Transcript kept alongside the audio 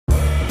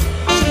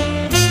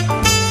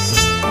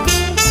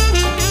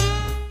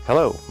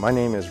Hello, my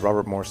name is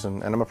Robert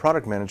Morrison and I'm a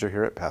product manager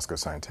here at PASCO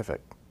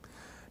Scientific.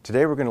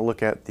 Today we're going to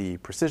look at the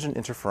precision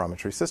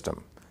interferometry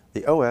system,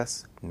 the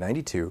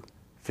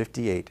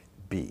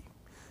OS9258B.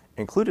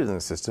 Included in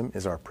the system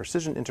is our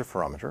precision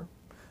interferometer,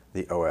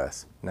 the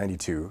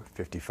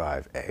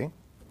OS9255A,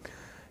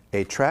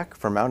 a track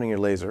for mounting your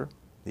laser,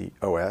 the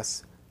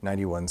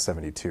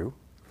OS9172,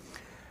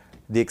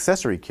 the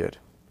accessory kit,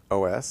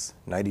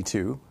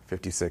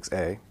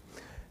 OS9256A,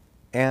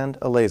 and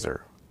a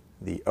laser,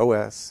 the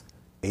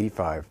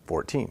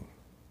OS8514.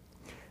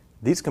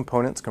 These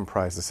components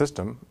comprise the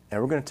system,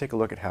 and we're going to take a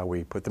look at how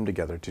we put them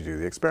together to do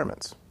the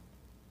experiments.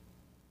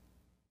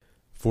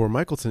 For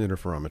Michelson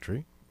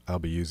interferometry, I'll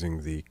be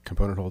using the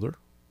component holder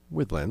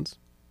with lens,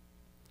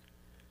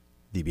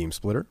 the beam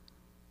splitter,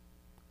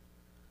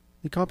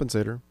 the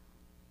compensator,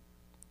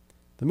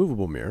 the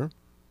movable mirror,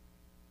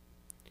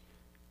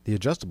 the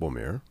adjustable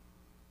mirror,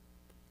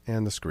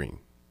 and the screen.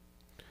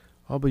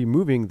 I'll be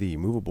moving the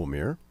movable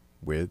mirror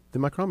with the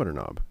micrometer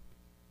knob.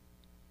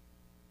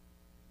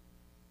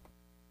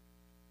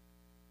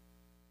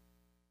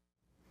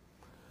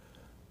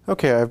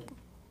 Okay, I've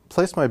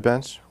placed my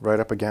bench right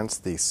up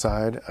against the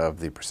side of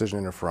the precision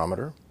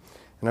interferometer,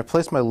 and I've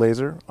placed my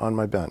laser on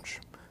my bench.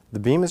 The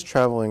beam is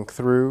traveling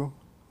through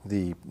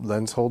the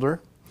lens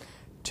holder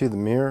to the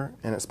mirror,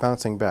 and it's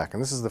bouncing back,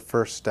 and this is the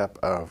first step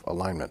of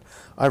alignment.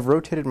 I've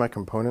rotated my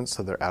components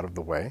so they're out of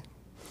the way,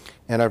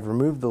 and I've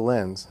removed the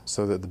lens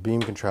so that the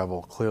beam can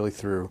travel clearly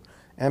through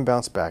and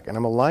bounce back, and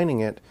I'm aligning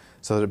it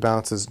so that it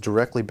bounces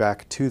directly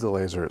back to the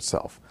laser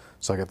itself.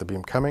 So I get the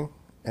beam coming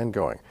and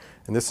going,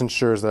 and this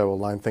ensures that I will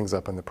line things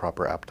up in the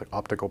proper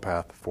optical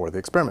path for the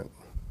experiment.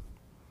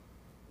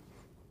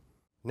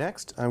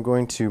 Next, I'm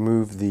going to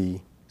move the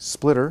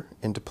splitter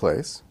into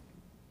place,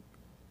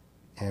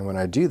 and when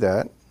I do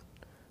that,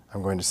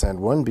 I'm going to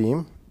send one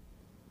beam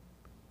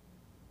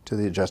to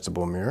the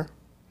adjustable mirror,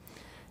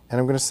 and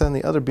I'm going to send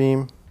the other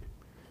beam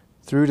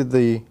through to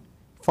the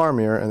far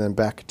mirror and then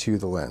back to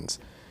the lens.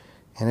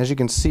 And as you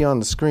can see on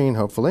the screen,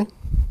 hopefully,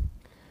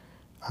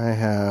 I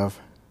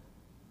have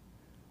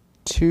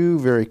two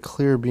very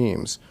clear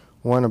beams,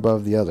 one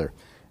above the other.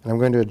 And I'm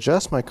going to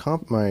adjust my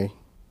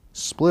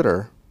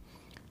splitter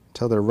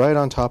until they're right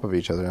on top of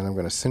each other, and I'm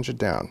going to cinch it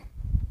down.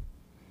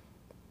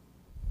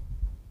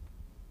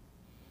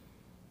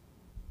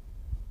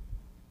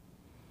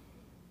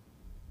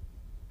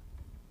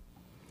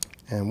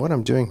 And what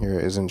I'm doing here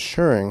is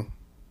ensuring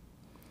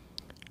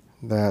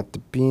that the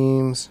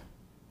beams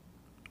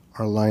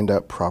are lined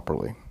up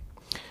properly.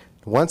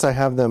 Once I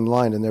have them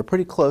lined, and they're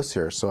pretty close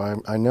here, so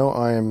I know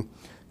I am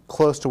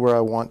close to where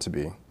I want to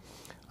be,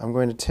 I'm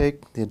going to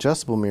take the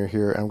adjustable mirror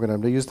here, and I'm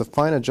going to use the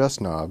fine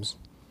adjust knobs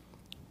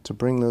to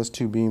bring those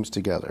two beams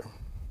together.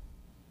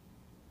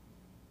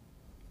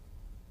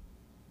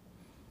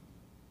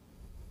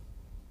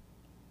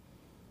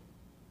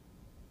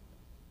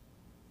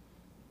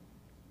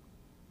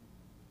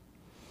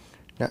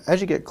 Now,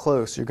 as you get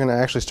close, you're going to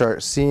actually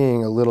start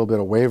seeing a little bit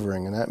of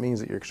wavering, and that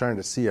means that you're starting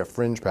to see a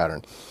fringe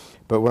pattern.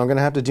 But what I'm going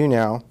to have to do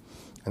now,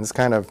 and this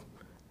kind of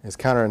is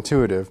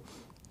counterintuitive,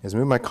 is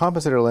move my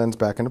compensator lens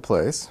back into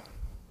place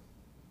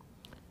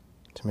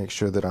to make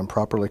sure that I'm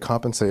properly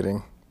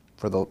compensating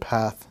for the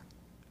path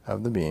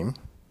of the beam.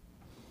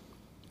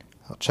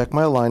 I'll check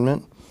my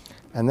alignment,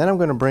 and then I'm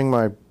going to bring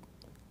my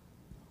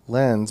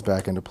lens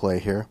back into play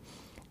here,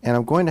 and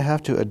I'm going to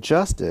have to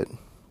adjust it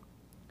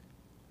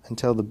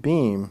until the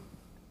beam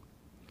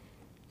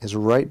is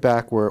right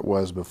back where it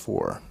was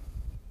before.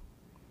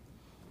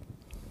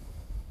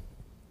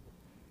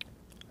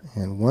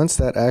 And once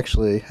that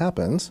actually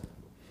happens,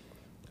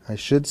 I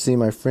should see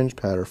my fringe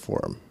pattern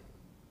form.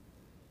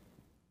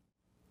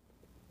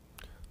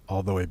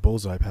 Although a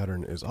bullseye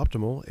pattern is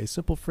optimal, a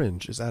simple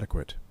fringe is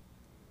adequate.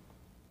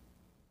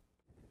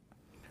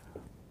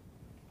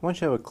 Once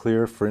you have a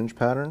clear fringe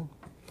pattern,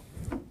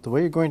 the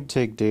way you're going to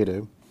take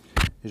data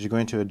is you're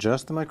going to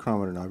adjust the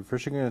micrometer knob.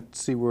 First you're going to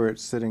see where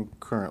it's sitting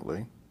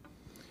currently,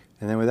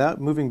 and then without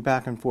moving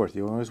back and forth,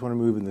 you always want to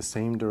move in the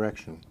same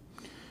direction.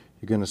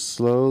 You're going to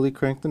slowly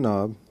crank the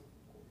knob,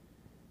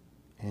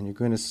 and you're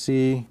going to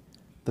see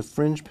the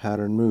fringe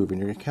pattern move. And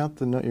you're going to count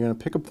you're going to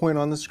pick a point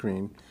on the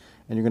screen,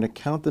 and you're going to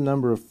count the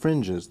number of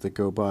fringes that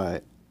go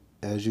by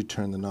as you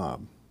turn the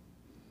knob.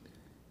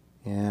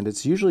 And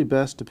it's usually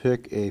best to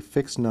pick a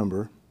fixed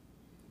number,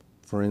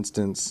 for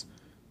instance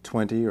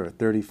 20 or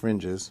 30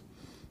 fringes,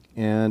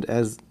 and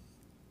as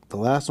the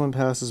last one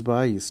passes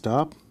by, you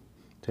stop,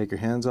 take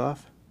your hands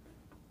off,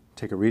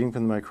 take a reading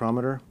from the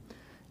micrometer,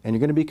 and you're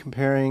going to be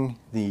comparing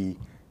the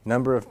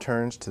number of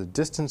turns to the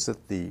distance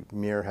that the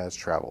mirror has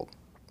traveled.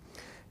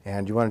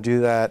 And you want to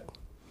do that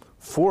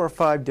 4 or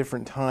 5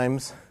 different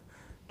times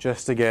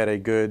just to get a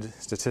good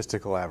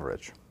statistical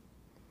average.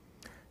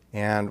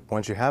 And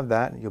once you have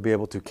that, you'll be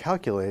able to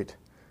calculate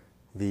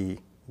the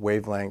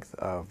wavelength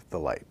of the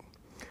light.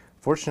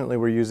 Fortunately,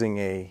 we're using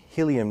a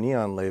helium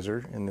neon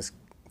laser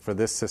for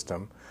this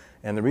system,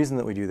 and the reason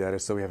that we do that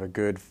is so we have a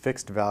good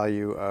fixed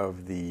value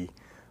of the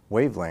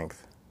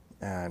wavelength,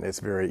 and it's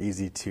very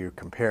easy to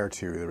compare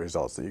to the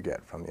results that you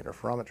get from the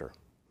interferometer.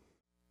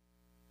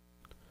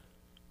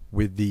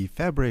 With the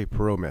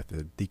Fabry-Perot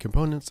method, the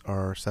components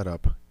are set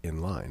up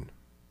in line.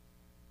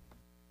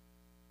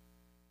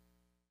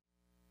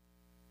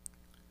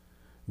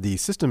 The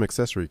system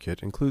accessory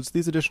kit includes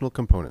these additional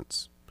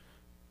components: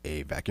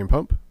 a vacuum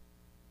pump,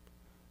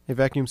 a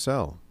vacuum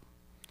cell,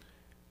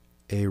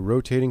 a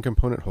rotating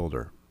component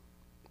holder,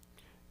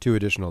 2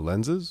 additional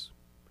lenses,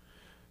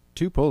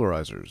 2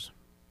 polarizers,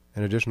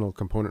 an additional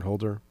component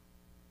holder,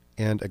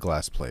 and a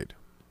glass plate.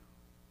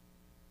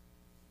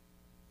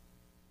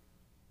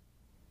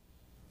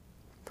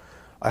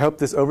 I hope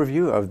this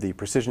overview of the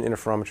precision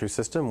interferometry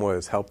system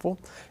was helpful,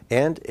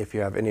 and if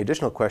you have any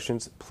additional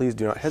questions, please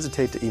do not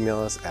hesitate to email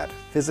us at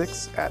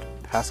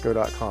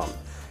physics@pasco.com.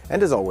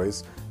 And as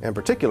always, in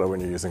particular when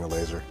you're using a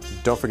laser,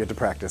 don't forget to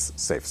practice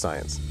safe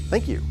science.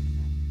 Thank you.